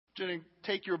Going to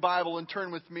take your Bible and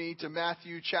turn with me to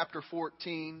Matthew chapter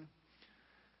 14.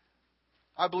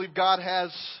 I believe God has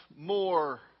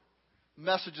more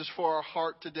messages for our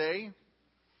heart today.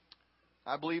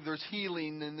 I believe there's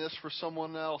healing in this for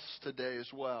someone else today as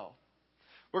well.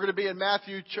 We're going to be in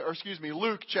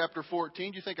Luke chapter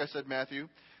 14. Do you think I said Matthew?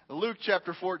 Luke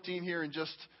chapter 14 here in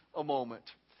just a moment.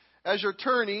 As you're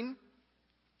turning,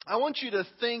 I want you to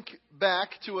think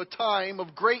back to a time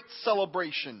of great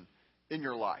celebration in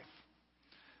your life.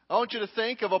 I want you to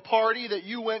think of a party that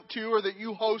you went to or that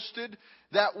you hosted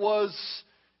that was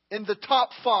in the top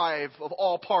 5 of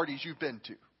all parties you've been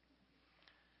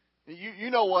to.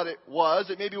 You know what it was.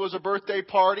 It maybe was a birthday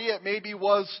party. It maybe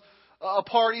was a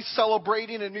party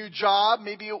celebrating a new job.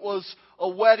 Maybe it was a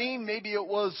wedding. Maybe it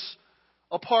was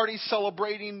a party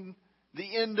celebrating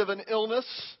the end of an illness.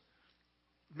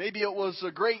 Maybe it was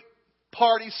a great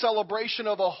party celebration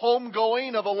of a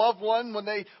homegoing of a loved one when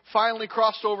they finally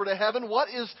crossed over to heaven. What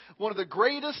is one of the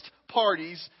greatest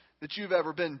parties that you've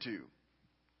ever been to?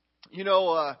 You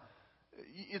know,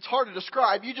 it's hard to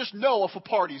describe. You just know if a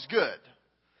party's good.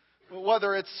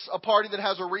 Whether it's a party that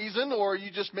has a reason or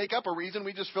you just make up a reason,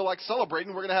 we just feel like celebrating,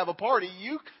 we're going to have a party.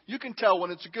 You can tell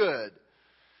when it's good.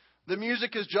 The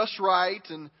music is just right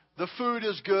and the food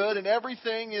is good and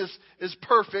everything is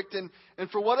perfect. And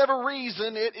for whatever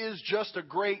reason, it is just a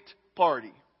great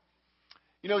party.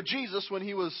 You know, Jesus, when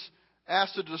he was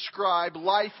asked to describe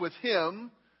life with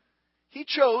him, he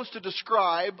chose to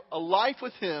describe a life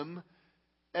with him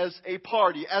as a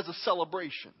party, as a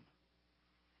celebration.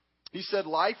 He said,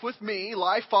 life with me,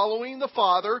 life following the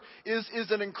Father, is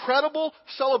an incredible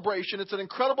celebration. It's an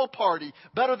incredible party,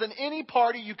 better than any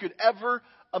party you could ever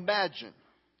imagine.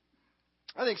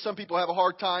 I think some people have a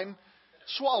hard time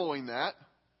swallowing that.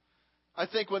 I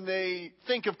think when they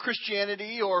think of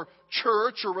Christianity or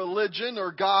church or religion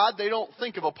or God, they don't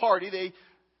think of a party. They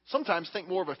sometimes think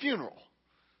more of a funeral.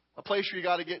 A place where you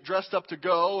got to get dressed up to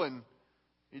go and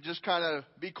you just kind of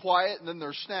be quiet and then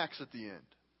there's snacks at the end.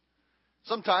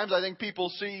 Sometimes I think people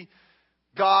see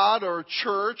God or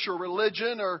church or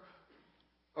religion or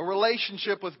a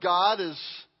relationship with God as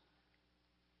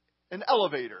an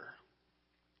elevator.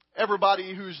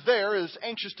 Everybody who's there is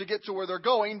anxious to get to where they're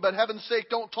going, but heaven's sake,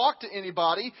 don't talk to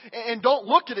anybody and don't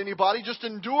look at anybody. Just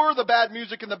endure the bad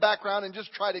music in the background and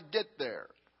just try to get there.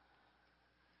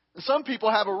 And some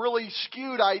people have a really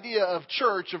skewed idea of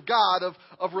church, of God,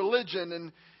 of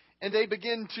religion, and they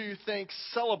begin to think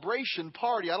celebration,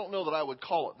 party. I don't know that I would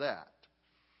call it that.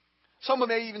 Someone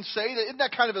may even say that isn't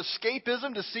that kind of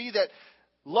escapism to see that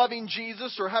loving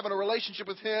Jesus or having a relationship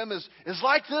with Him is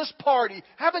like this party.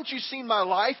 Haven't you seen my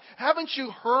life? Haven't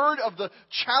you heard of the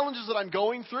challenges that I'm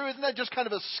going through? Isn't that just kind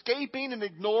of escaping and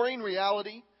ignoring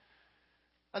reality?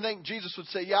 I think Jesus would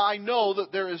say, yeah, I know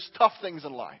that there is tough things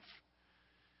in life.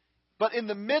 But in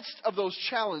the midst of those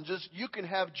challenges, you can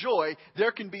have joy.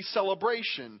 There can be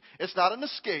celebration. It's not an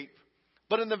escape,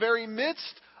 but in the very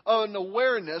midst of an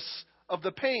awareness of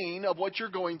the pain of what you're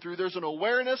going through, there's an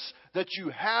awareness that you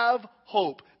have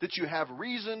hope, that you have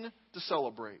reason to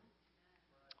celebrate.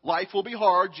 Life will be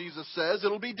hard, Jesus says.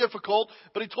 It'll be difficult,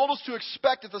 but He told us to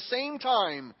expect at the same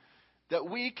time that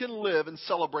we can live in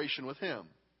celebration with Him.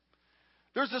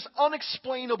 There's this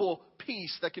unexplainable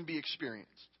peace that can be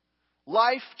experienced.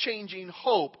 Life-changing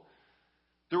hope.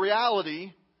 The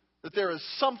reality that there is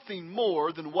something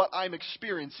more than what I'm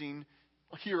experiencing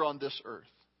here on this earth.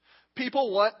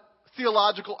 People want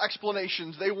theological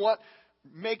explanations. They want to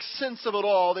make sense of it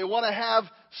all. They want to have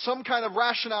some kind of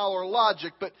rationale or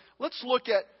logic. But let's look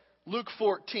at Luke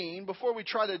 14 before we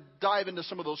try to dive into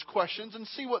some of those questions and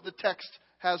see what the text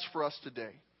has for us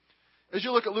today. As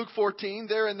you look at Luke 14,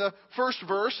 there in the first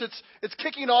verse, it's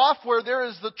kicking off where there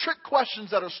is the trick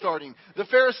questions that are starting. The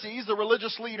Pharisees, the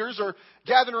religious leaders, are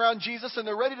gathering around Jesus and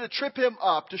they're ready to trip Him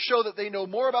up to show that they know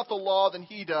more about the law than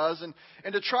He does and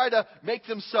to try to make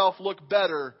themselves look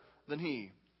better than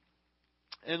He.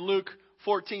 In Luke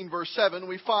 14 verse 7,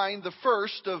 we find the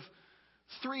first of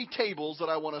 3 tables that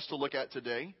I want us to look at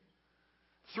today.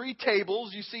 3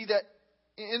 tables. You see that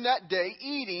in that day,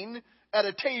 eating at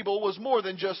a table was more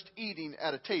than just eating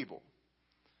at a table.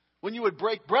 When you would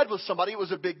break bread with somebody, it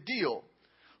was a big deal.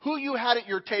 Who you had at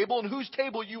your table and whose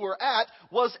table you were at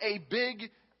was a big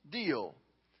deal.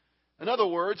 In other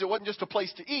words, it wasn't just a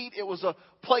place to eat. It was a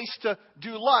place to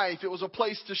do life. It was a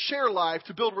place to share life,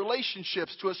 to build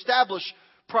relationships, to establish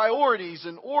priorities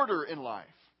and order in life.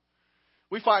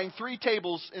 We find 3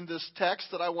 tables in this text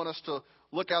that I want us to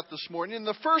look at this morning. And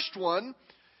the first one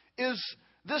is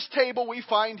this table we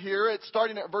find here. It's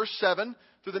starting at verse 7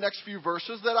 through the next few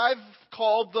verses that I've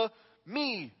called the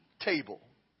me table.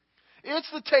 It's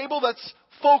the table that's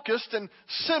focused and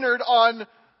centered on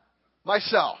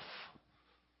myself.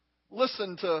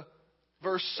 Listen to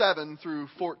verse 7 through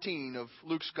 14 of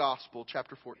Luke's Gospel,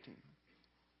 chapter 14.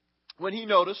 When he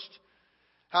noticed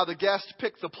how the guests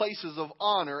picked the places of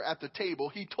honor at the table,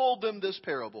 he told them this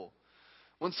parable.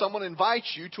 When someone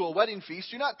invites you to a wedding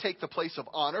feast, do not take the place of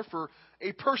honor, for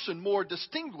a person more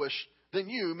distinguished than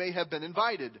you may have been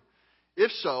invited.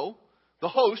 If so, the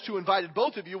host who invited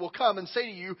both of you will come and say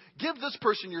to you, "Give this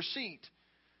person your seat."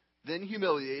 Then,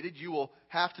 humiliated, you will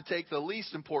have to take the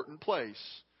least important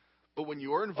place. But when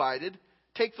you are invited,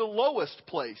 take the lowest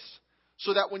place,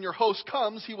 so that when your host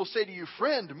comes, he will say to you,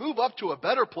 "Friend, move up to a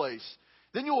better place."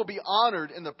 Then you will be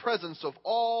honored in the presence of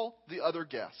all the other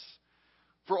guests.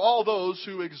 For all those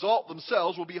who exalt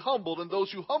themselves will be humbled, and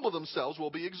those who humble themselves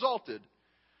will be exalted.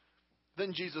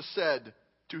 Then Jesus said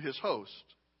to his host,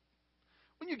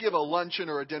 "When you give a luncheon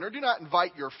or a dinner, do not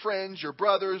invite your friends, your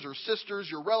brothers or sisters,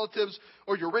 your relatives,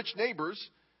 or your rich neighbors.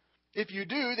 If you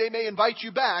do, they may invite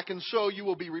you back, and so you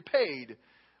will be repaid.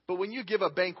 But when you give a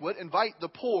banquet, invite the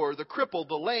poor, the crippled,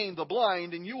 the lame, the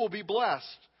blind, and you will be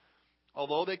blessed.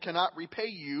 Although they cannot repay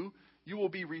you, you will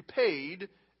be repaid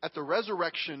at the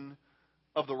resurrection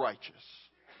of the righteous."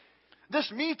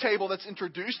 This me table that's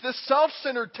introduced, this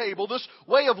self-centered table, this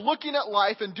way of looking at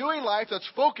life and doing life that's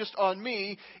focused on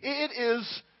me, it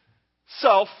is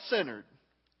self-centered.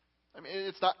 I mean,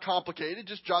 it's not complicated.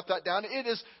 Just jot that down. It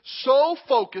is so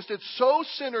focused. It's so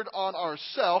centered on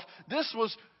ourself. This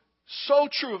was so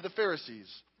true of the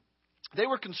Pharisees. They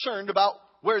were concerned about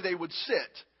where they would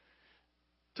sit.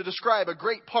 To describe a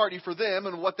great party for them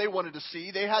and what they wanted to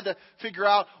see, they had to figure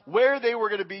out where they were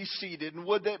going to be seated and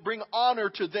would that bring honor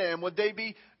to them? Would they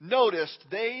be noticed?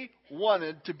 They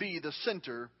wanted to be the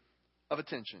center of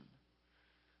attention.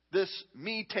 This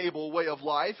me table way of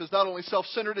life is not only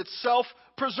self-centered, it's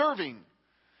self-preserving.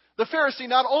 The Pharisee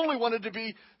not only wanted to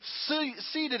be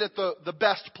seated at the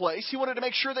best place, he wanted to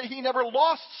make sure that he never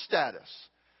lost status.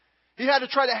 He had to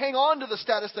try to hang on to the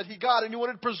status that he got, and he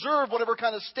wanted to preserve whatever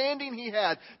kind of standing he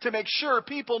had to make sure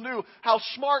people knew how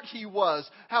smart he was,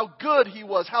 how good he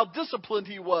was, how disciplined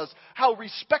he was, how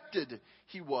respected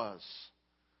he was.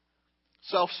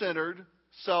 Self-centered,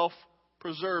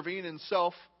 self-preserving, and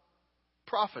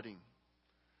self-profiting.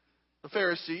 The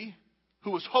Pharisee,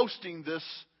 who was hosting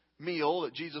this meal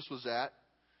that Jesus was at,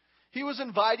 he was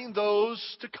inviting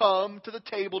those to come to the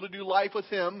table to do life with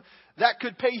him that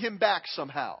could pay him back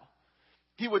somehow.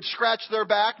 He would scratch their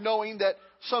back knowing that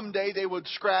someday they would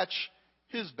scratch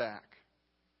his back.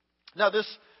 Now this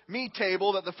me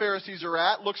table that the Pharisees are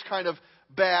at looks kind of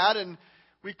bad, and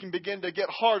we can begin to get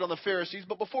hard on the Pharisees.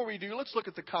 But before we do, let's look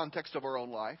at the context of our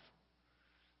own life.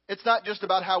 It's not just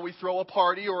about how we throw a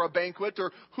party or a banquet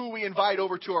or who we invite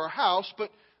over to our house,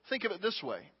 but think of it this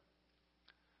way.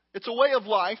 It's a way of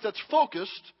life that's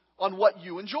focused on what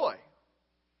you enjoy.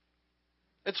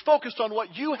 It's focused on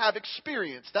what you have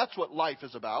experienced. That's what life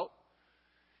is about.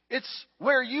 It's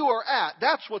where you are at.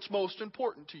 That's what's most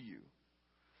important to you.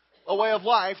 A way of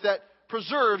life that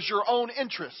preserves your own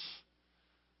interests,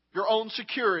 your own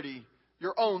security,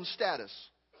 your own status.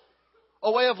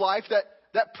 A way of life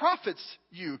that profits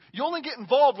you. You only get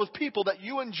involved with people that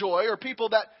you enjoy or people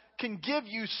that can give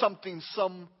you something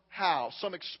somehow,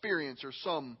 some experience or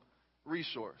some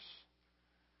resource.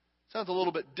 Sounds a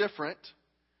little bit different.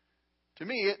 To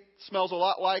me, it smells a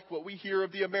lot like what we hear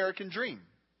of the American dream.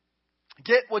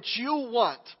 Get what you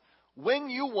want, when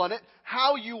you want it,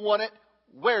 how you want it,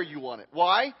 where you want it.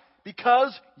 Why?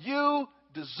 Because you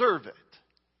deserve it.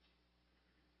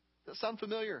 Does that sound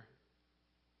familiar?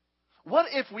 What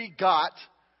if we got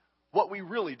what we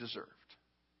really deserved?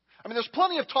 I mean, there's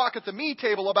plenty of talk at the me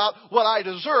table about what I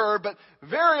deserve, but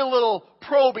very little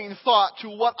probing thought to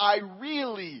what I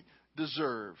really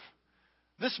deserve.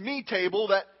 This me table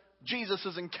that Jesus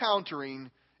is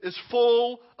encountering is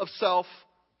full of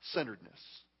self-centeredness.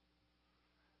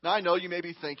 Now, I know you may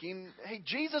be thinking, hey,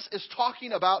 Jesus is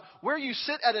talking about where you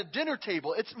sit at a dinner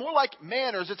table. It's more like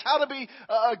manners. It's how to be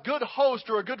a good host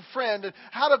or a good friend, and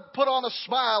how to put on a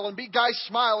smile and be guy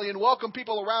smiley and welcome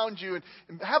people around you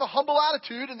and have a humble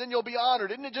attitude, and then you'll be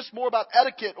honored. Isn't it just more about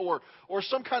etiquette or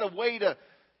some kind of way to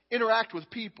interact with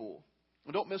people?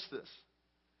 Well, don't miss this.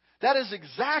 That is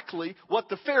exactly what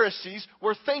the Pharisees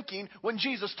were thinking when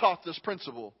Jesus taught this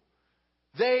principle.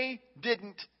 They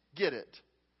didn't get it.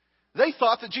 They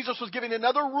thought that Jesus was giving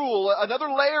another rule, another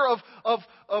layer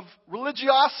of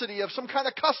religiosity, of some kind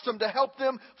of custom to help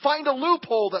them find a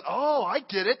loophole that, oh, I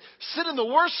get it. Sit in the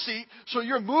worst seat so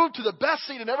you're moved to the best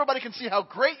seat and everybody can see how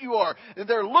great you are. And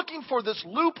they're looking for this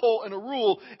loophole in a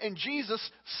rule, and Jesus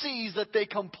sees that they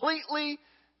completely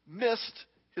missed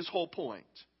his whole point.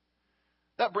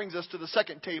 That brings us to the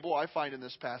second table I find in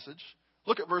this passage.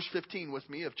 Look at verse 15 with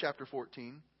me of chapter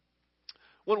 14.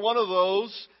 When one of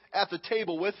those at the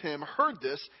table with him heard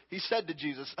this, he said to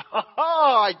Jesus,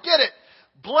 I get it.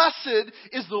 Blessed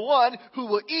is the one who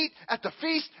will eat at the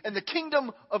feast in the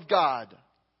kingdom of God.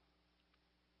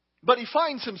 But he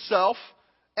finds himself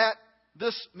at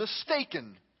this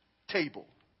mistaken table.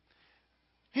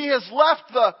 He has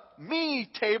left the me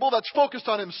table that's focused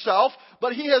on himself,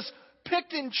 but he has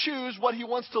picked and choose what he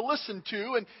wants to listen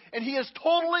to, and he has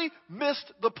totally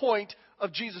missed the point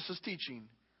of Jesus' teaching.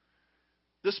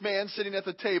 This man sitting at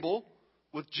the table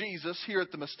with Jesus here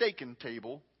at the mistaken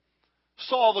table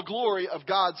saw the glory of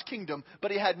God's kingdom,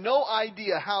 but he had no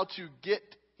idea how to get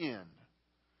in.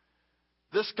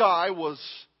 This guy was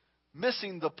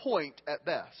missing the point at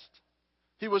best.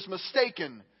 He was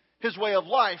mistaken. His way of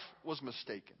life was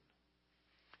mistaken.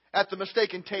 At the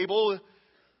mistaken table,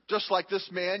 just like this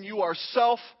man, you are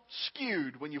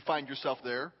self-skewed when you find yourself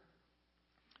there.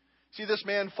 See, this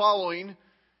man following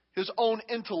his own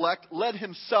intellect led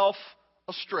himself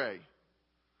astray.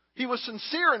 He was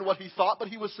sincere in what he thought, but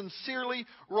he was sincerely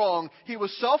wrong. He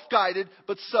was self-guided,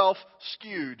 but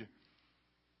self-skewed.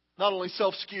 Not only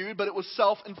self-skewed, but it was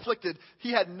self-inflicted.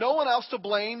 He had no one else to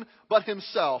blame but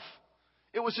himself.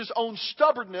 It was his own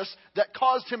stubbornness that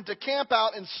caused him to camp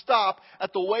out and stop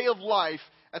at the way of life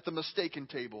at the mistaken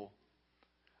table.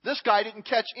 This guy didn't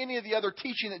catch any of the other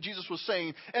teaching that Jesus was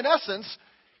saying. In essence,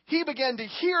 he began to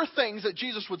hear things that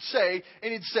Jesus would say,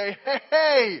 and he'd say,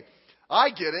 hey, I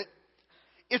get it.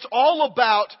 It's all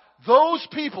about those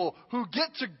people who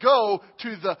get to go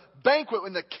to the banquet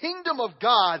in the kingdom of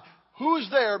God. Who's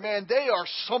there, man? They are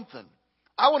something.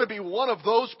 I want to be one of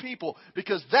those people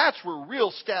because that's where real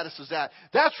status is at.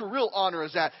 That's where real honor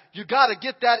is at. You got to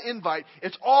get that invite.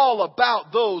 It's all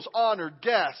about those honored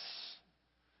guests.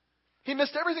 He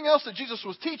missed everything else that Jesus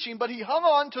was teaching, but he hung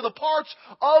on to the parts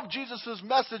of Jesus'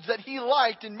 message that he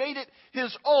liked and made it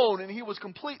his own, and he was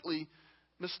completely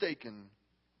mistaken.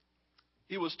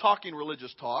 He was talking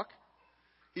religious talk.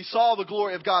 He saw the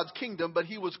glory of God's kingdom, but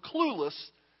he was clueless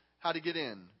how to get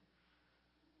in.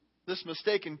 This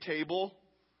mistaken table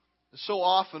is so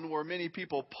often where many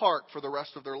people park for the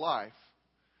rest of their life.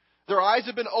 Their eyes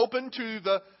have been opened to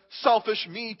the selfish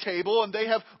me table, and they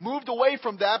have moved away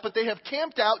from that, but they have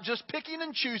camped out just picking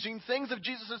and choosing things of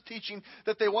Jesus' teaching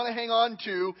that they want to hang on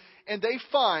to, and they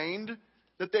find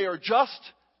that they are just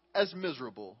as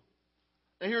miserable.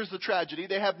 Now here's the tragedy.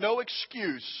 They have no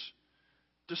excuse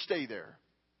to stay there.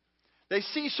 They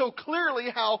see so clearly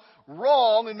how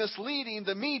wrong and misleading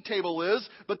the me table is,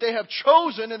 but they have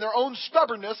chosen in their own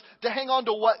stubbornness to hang on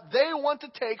to what they want to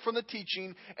take from the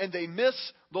teaching, and they miss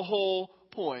the whole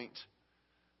point.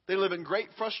 They live in great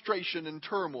frustration and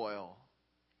turmoil.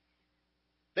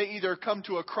 They either come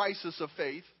to a crisis of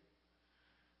faith,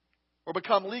 or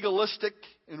become legalistic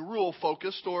and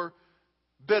rule-focused, or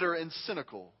bitter and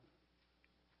cynical.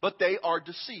 But they are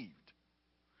deceived.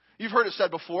 You've heard it said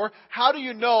before, how do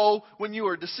you know when you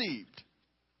are deceived?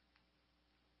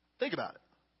 Think about it.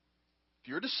 If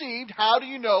you're deceived, how do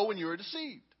you know when you are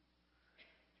deceived?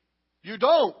 You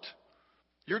don't.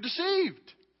 You're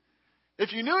deceived.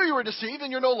 If you knew you were deceived, then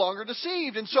you're no longer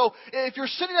deceived. And so, if you're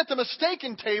sitting at the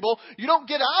mistaken table, you don't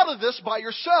get out of this by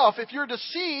yourself. If you're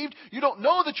deceived, you don't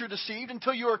know that you're deceived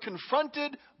until you are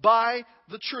confronted by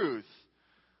the truth.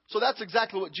 So that's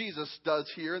exactly what Jesus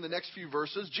does here in the next few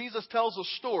verses. Jesus tells a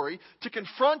story to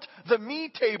confront the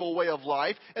me table way of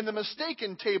life and the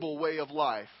mistaken table way of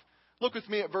life. Look with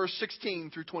me at verse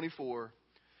 16 through 24.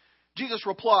 Jesus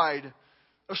replied,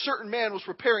 a certain man was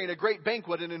preparing a great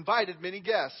banquet and invited many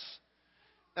guests.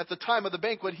 At the time of the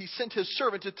banquet, he sent his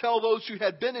servant to tell those who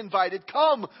had been invited,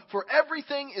 come, for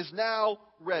everything is now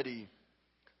ready.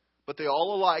 But they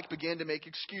all alike began to make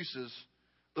excuses.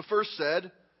 The first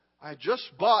said, I just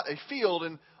bought a field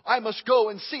and I must go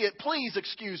and see it. Please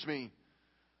excuse me.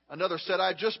 Another said,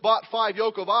 I just bought 5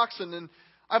 yoke of oxen and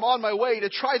I'm on my way to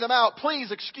try them out.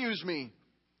 Please excuse me.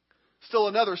 Still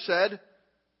another said,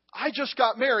 I just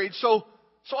got married, so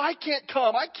I can't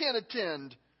come. I can't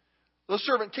attend. The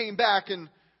servant came back and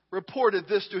reported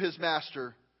this to his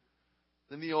master.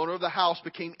 Then the owner of the house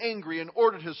became angry and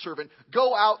ordered his servant,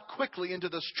 go out quickly into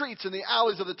the streets and the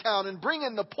alleys of the town and bring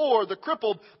in the poor, the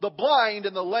crippled, the blind,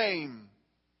 and the lame.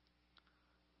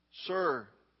 Sir,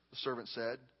 the servant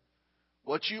said,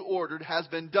 what you ordered has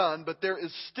been done, but there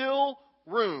is still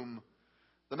room.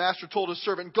 The master told his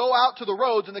servant, go out to the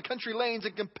roads and the country lanes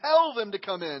and compel them to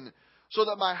come in, so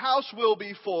that my house will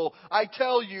be full. I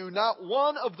tell you, not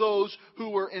one of those who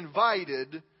were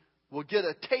invited will get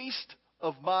a taste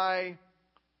of my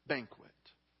banquet.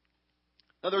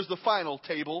 Now there's the final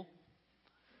table.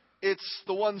 It's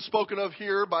the one spoken of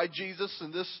here by Jesus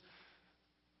in this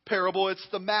parable. It's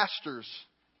the Master's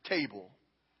table.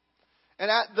 And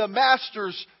at the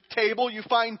Master's table, you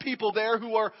find people there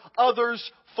who are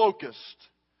others-focused.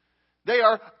 They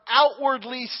are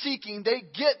outwardly seeking. They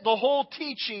get the whole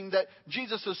teaching that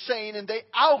Jesus is saying, and they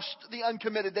oust the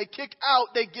uncommitted. They kick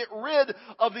out, they get rid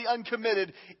of the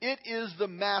uncommitted. It is the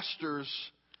Master's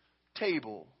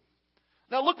table.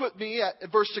 Now look with me at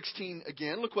verse 16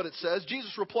 again. Look what it says.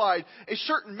 Jesus replied, "A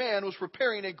certain man was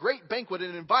preparing a great banquet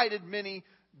and invited many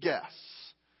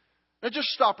guests." Now just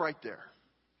stop right there.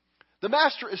 The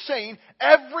Master is saying,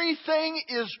 everything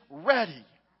is ready.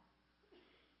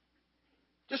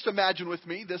 Just imagine with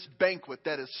me this banquet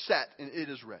that is set and it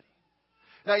is ready.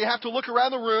 Now you have to look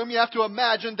around the room. You have to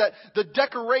imagine that the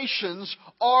decorations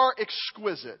are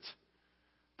exquisite.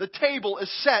 The table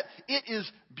is set. It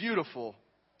is beautiful.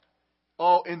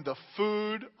 Oh, and the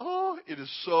food, it is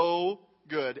so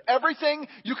good. Everything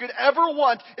you could ever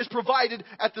want is provided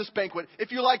at this banquet.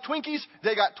 If you like Twinkies,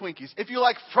 they got Twinkies. If you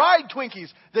like fried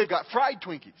Twinkies, they've got fried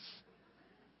Twinkies.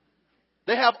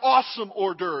 They have awesome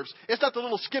hors d'oeuvres. It's not the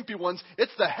little skimpy ones.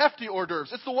 It's the hefty hors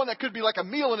d'oeuvres. It's the one that could be like a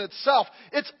meal in itself.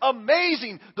 It's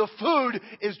amazing. The food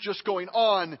is just going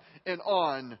on and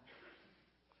on.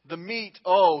 The meat,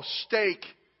 steak,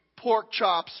 pork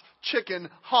chops, chicken,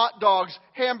 hot dogs,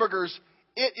 hamburgers.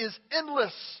 It is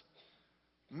endless.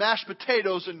 Mashed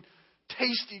potatoes and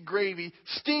tasty gravy,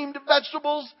 steamed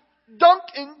vegetables,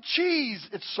 dunked in cheese.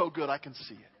 It's so good I can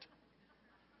see it.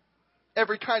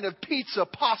 Every kind of pizza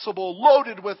possible,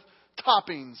 loaded with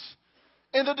toppings.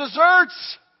 And the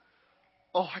desserts,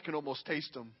 I can almost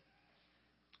taste them.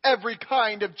 Every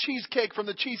kind of cheesecake from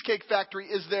the Cheesecake Factory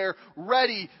is there,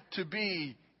 ready to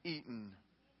be eaten.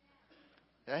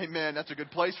 Amen. That's a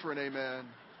good place for an amen.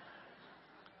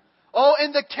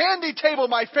 And the candy table,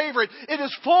 my favorite. It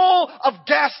is full of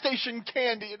gas station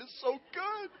candy. It is so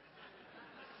good.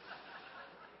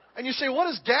 And you say, what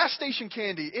is gas station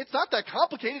candy? It's not that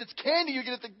complicated. It's candy you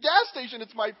get at the gas station.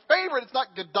 It's my favorite. It's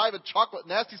not Godiva chocolate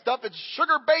nasty stuff. It's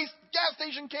sugar-based gas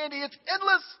station candy. It's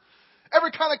endless.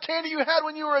 Every kind of candy you had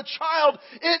when you were a child.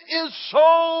 It is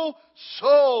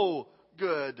so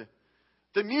good.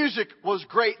 The music was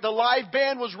great. The live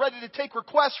band was ready to take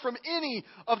requests from any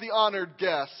of the honored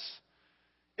guests.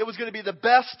 It was going to be the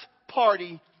best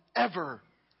party ever.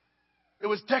 It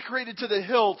was decorated to the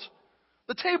hilt.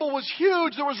 The table was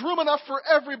huge. There was room enough for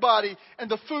everybody. And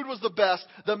the food was the best.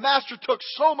 The Master took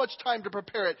so much time to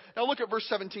prepare it. Now look at verse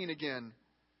 17 again.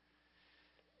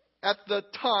 At the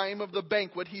time of the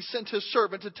banquet, he sent his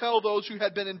servant to tell those who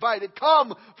had been invited,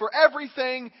 "Come, for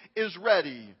everything is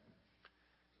ready."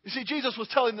 You see, Jesus was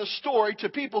telling this story to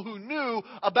people who knew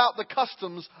about the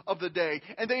customs of the day.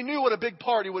 And they knew what a big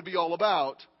party would be all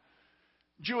about.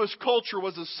 Jewish culture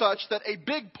was as such that a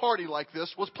big party like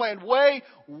this was planned way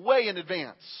in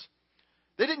advance.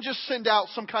 They didn't just send out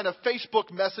some kind of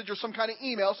Facebook message or some kind of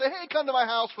email, say, "Hey, come to my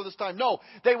house for this time." No,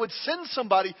 they would send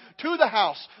somebody to the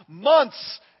house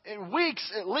months and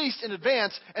weeks at least in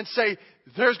advance and say,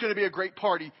 "There's going to be a great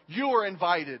party. You are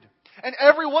invited." And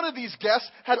every one of these guests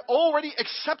had already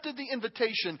accepted the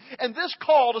invitation. And this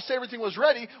call to say everything was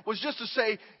ready was just to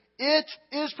say, it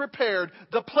is prepared.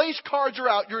 The place cards are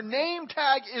out. Your name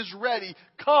tag is ready.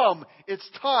 Come. It's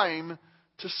time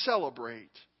to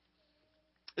celebrate.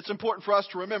 It's important for us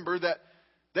to remember that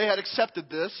they had accepted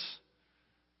this.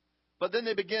 But then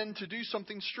they began to do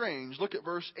something strange. Look at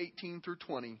verse 18 through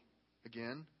 20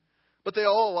 again. But they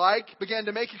all alike began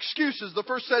to make excuses. The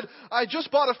first said, "I just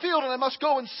bought a field and I must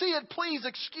go and see it. Please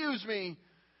excuse me."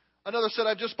 Another said,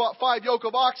 "I've just bought 5 yoke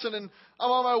of oxen and I'm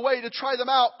on my way to try them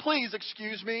out. Please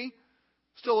excuse me."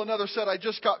 Still another said, "I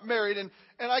just got married and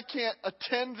I can't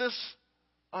attend this.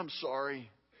 I'm sorry."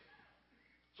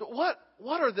 So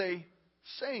what are they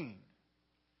saying?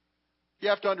 You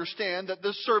have to understand that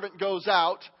this servant goes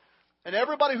out, and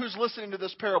everybody who's listening to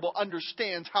this parable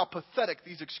understands how pathetic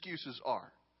these excuses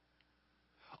are.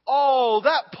 "Oh,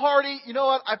 that party, you know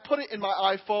what? I put it in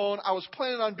my iPhone. I was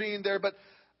planning on being there, but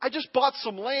I just bought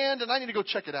some land and I need to go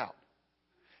check it out."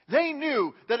 They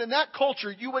knew that in that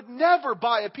culture, you would never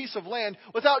buy a piece of land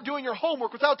without doing your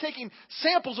homework, without taking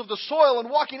samples of the soil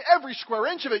and walking every square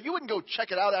inch of it. You wouldn't go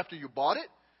check it out after you bought it.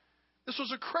 This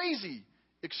was a crazy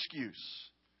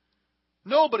excuse.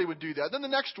 Nobody would do that. Then the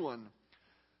next one.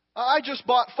 "I just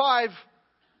bought 5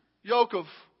 yoke of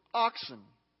oxen.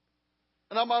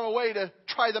 And I'm on my way to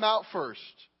try them out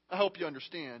first." I hope you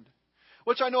understand.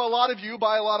 Which I know a lot of you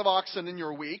buy a lot of oxen in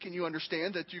your week, and you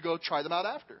understand that you go try them out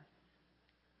after.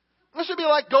 This would be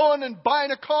like going and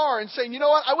buying a car and saying, "You know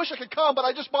what? I wish I could come, but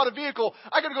I just bought a vehicle.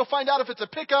 I got to go find out if it's a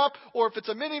pickup or if it's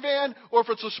a minivan or if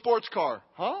it's a sports car."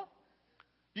 Huh?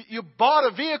 You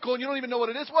bought a vehicle and you don't even know what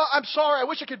it is. Well, I'm sorry. I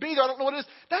wish I could be there. I don't know what it is.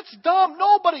 That's dumb.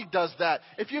 Nobody does that.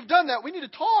 If you've done that, we need to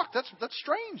talk. That's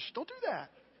strange. Don't do that.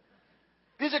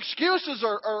 These excuses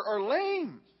are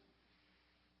lame.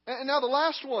 And now the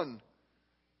last one.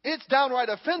 It's downright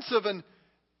offensive and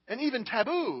even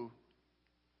taboo.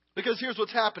 Because here's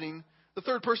what's happening. The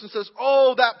third person says,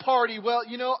 oh, that party. Well,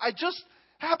 I just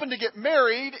happened to get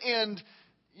married and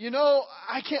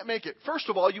I can't make it. First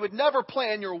of all, you would never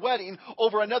plan your wedding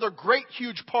over another great,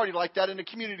 huge party like that in a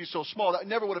community so small. That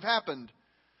never would have happened.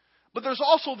 But there's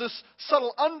also this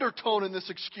subtle undertone in this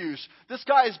excuse. This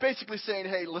guy is basically saying,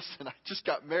 hey, listen, I just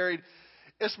got married.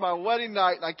 It's my wedding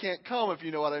night and I can't come, if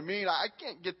you know what I mean. I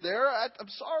can't get there. I'm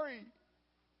sorry.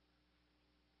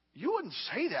 You wouldn't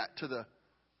say that to the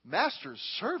master's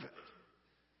servant.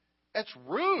 That's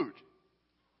rude.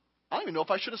 I don't even know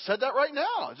if I should have said that right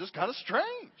now. It's just kind of strange.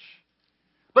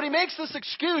 But he makes this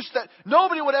excuse that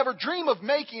nobody would ever dream of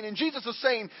making. And Jesus is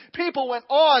saying people went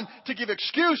on to give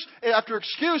excuse after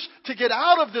excuse to get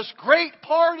out of this great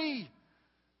party.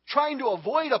 Trying to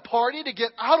avoid a party to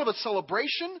get out of a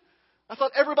celebration. I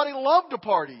thought everybody loved a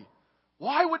party.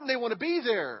 Why wouldn't they want to be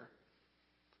there?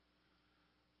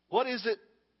 What is it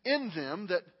in them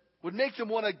that would make them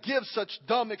want to give such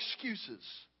dumb excuses?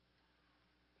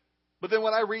 But then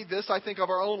when I read this, I think of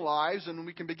our own lives and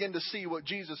we can begin to see what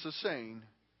Jesus is saying.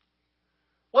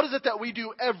 What is it that we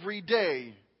do every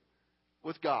day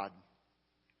with God?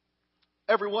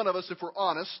 Every one of us, if we're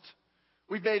honest,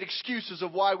 we've made excuses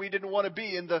of why we didn't want to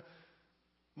be in the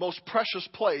most precious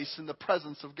place in the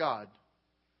presence of God.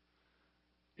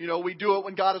 We do it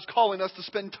when God is calling us to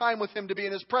spend time with Him, to be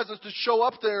in His presence, to show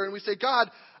up there. And we say,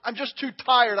 God, I'm just too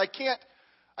tired. I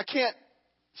can't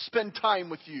spend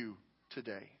time with you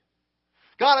today.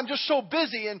 God, I'm just so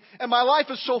busy and my life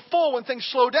is so full. When things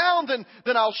slow down,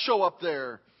 then I'll show up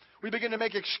there. We begin to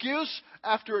make excuse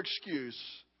after excuse.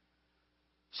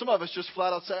 Some of us just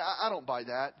flat out say, I don't buy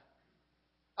that.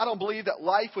 I don't believe that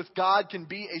life with God can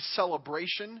be a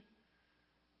celebration.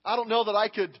 I don't know that I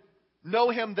could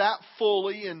know Him that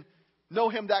fully and know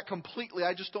Him that completely.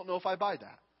 I just don't know if I buy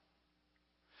that.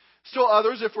 Still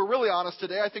others, if we're really honest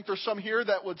today, I think there's some here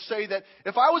that would say that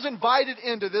if I was invited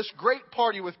into this great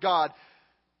party with God,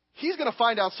 He's going to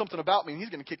find out something about me and He's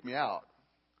going to kick me out.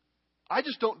 I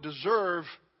just don't deserve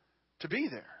to be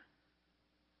there.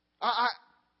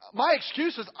 My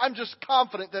excuse is I'm just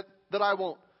confident that I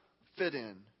won't fit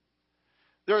in.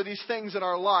 There are these things in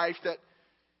our life that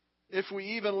if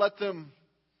we even let them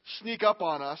sneak up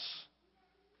on us,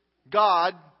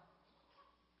 God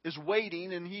is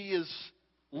waiting and He is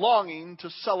longing to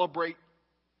celebrate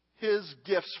His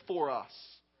gifts for us.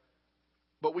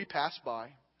 But we pass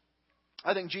by.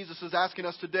 I think Jesus is asking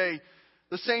us today,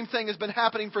 the same thing has been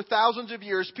happening for thousands of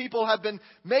years. People have been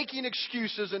making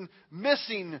excuses and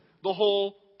missing the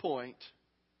whole point.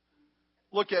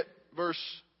 Look at verse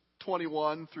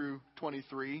 21 through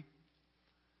 23.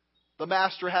 The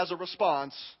master has a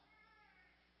response.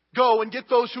 Go and get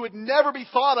those who would never be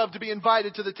thought of to be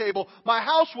invited to the table. My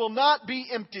house will not be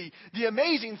empty. The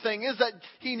amazing thing is that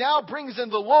He now brings in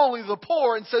the lowly, the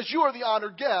poor, and says, you are the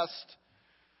honored guest.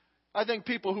 I think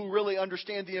people who really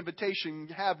understand the invitation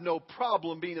have no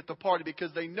problem being at the party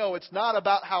because they know it's not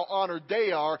about how honored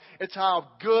they are. It's how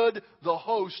good the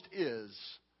host is.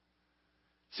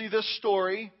 See, this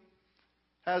story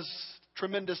has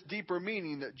tremendous deeper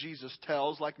meaning that Jesus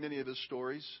tells, like many of His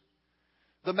stories.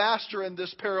 The master in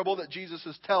this parable that Jesus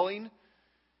is telling,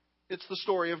 it's the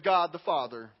story of God the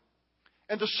Father.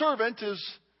 And the servant is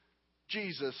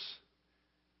Jesus.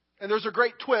 And there's a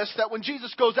great twist that when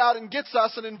Jesus goes out and gets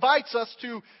us and invites us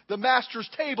to the master's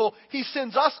table, He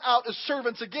sends us out as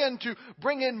servants again to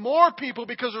bring in more people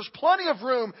because there's plenty of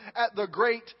room at the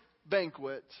great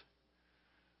banquet.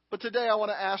 But today I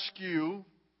want to ask you,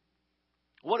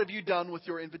 what have you done with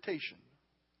your invitation?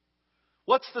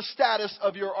 What's the status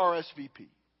of your RSVP?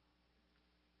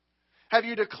 Have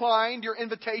you declined your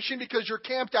invitation because you're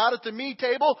camped out at the me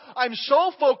table? I'm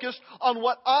so focused on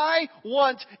what I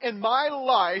want in my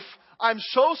life. I'm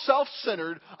so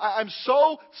self-centered. I'm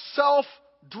so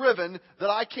self-driven that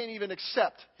I can't even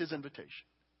accept His invitation.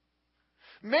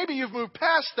 Maybe you've moved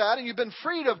past that and you've been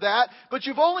freed of that, but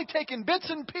you've only taken bits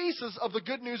and pieces of the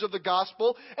good news of the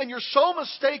gospel, and you're so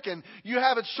mistaken, you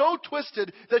have it so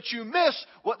twisted that you miss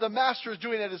what the master is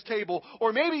doing at His table.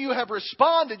 Or maybe you have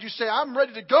responded, you say, I'm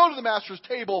ready to go to the master's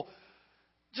table,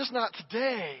 just not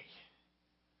today.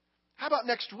 How about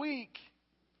next week?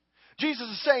 Jesus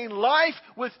is saying life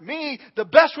with me, the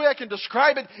best way I can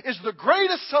describe it, is the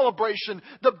greatest celebration,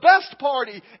 the best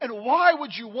party, and why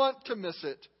would you want to miss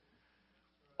it?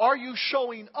 Are you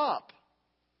showing up?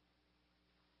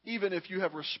 even if you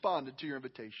have responded to your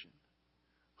invitation?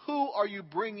 Who are you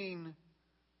bringing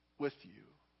with you?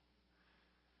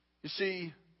 You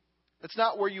see, it's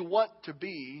not where you want to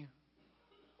be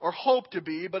or hope to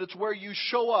be, but it's where you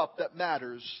show up that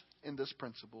matters in this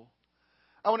principle.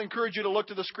 I want to encourage you to look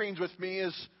to the screens with me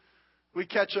as we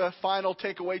catch a final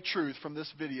takeaway truth from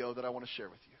this video that I want to share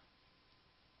with you.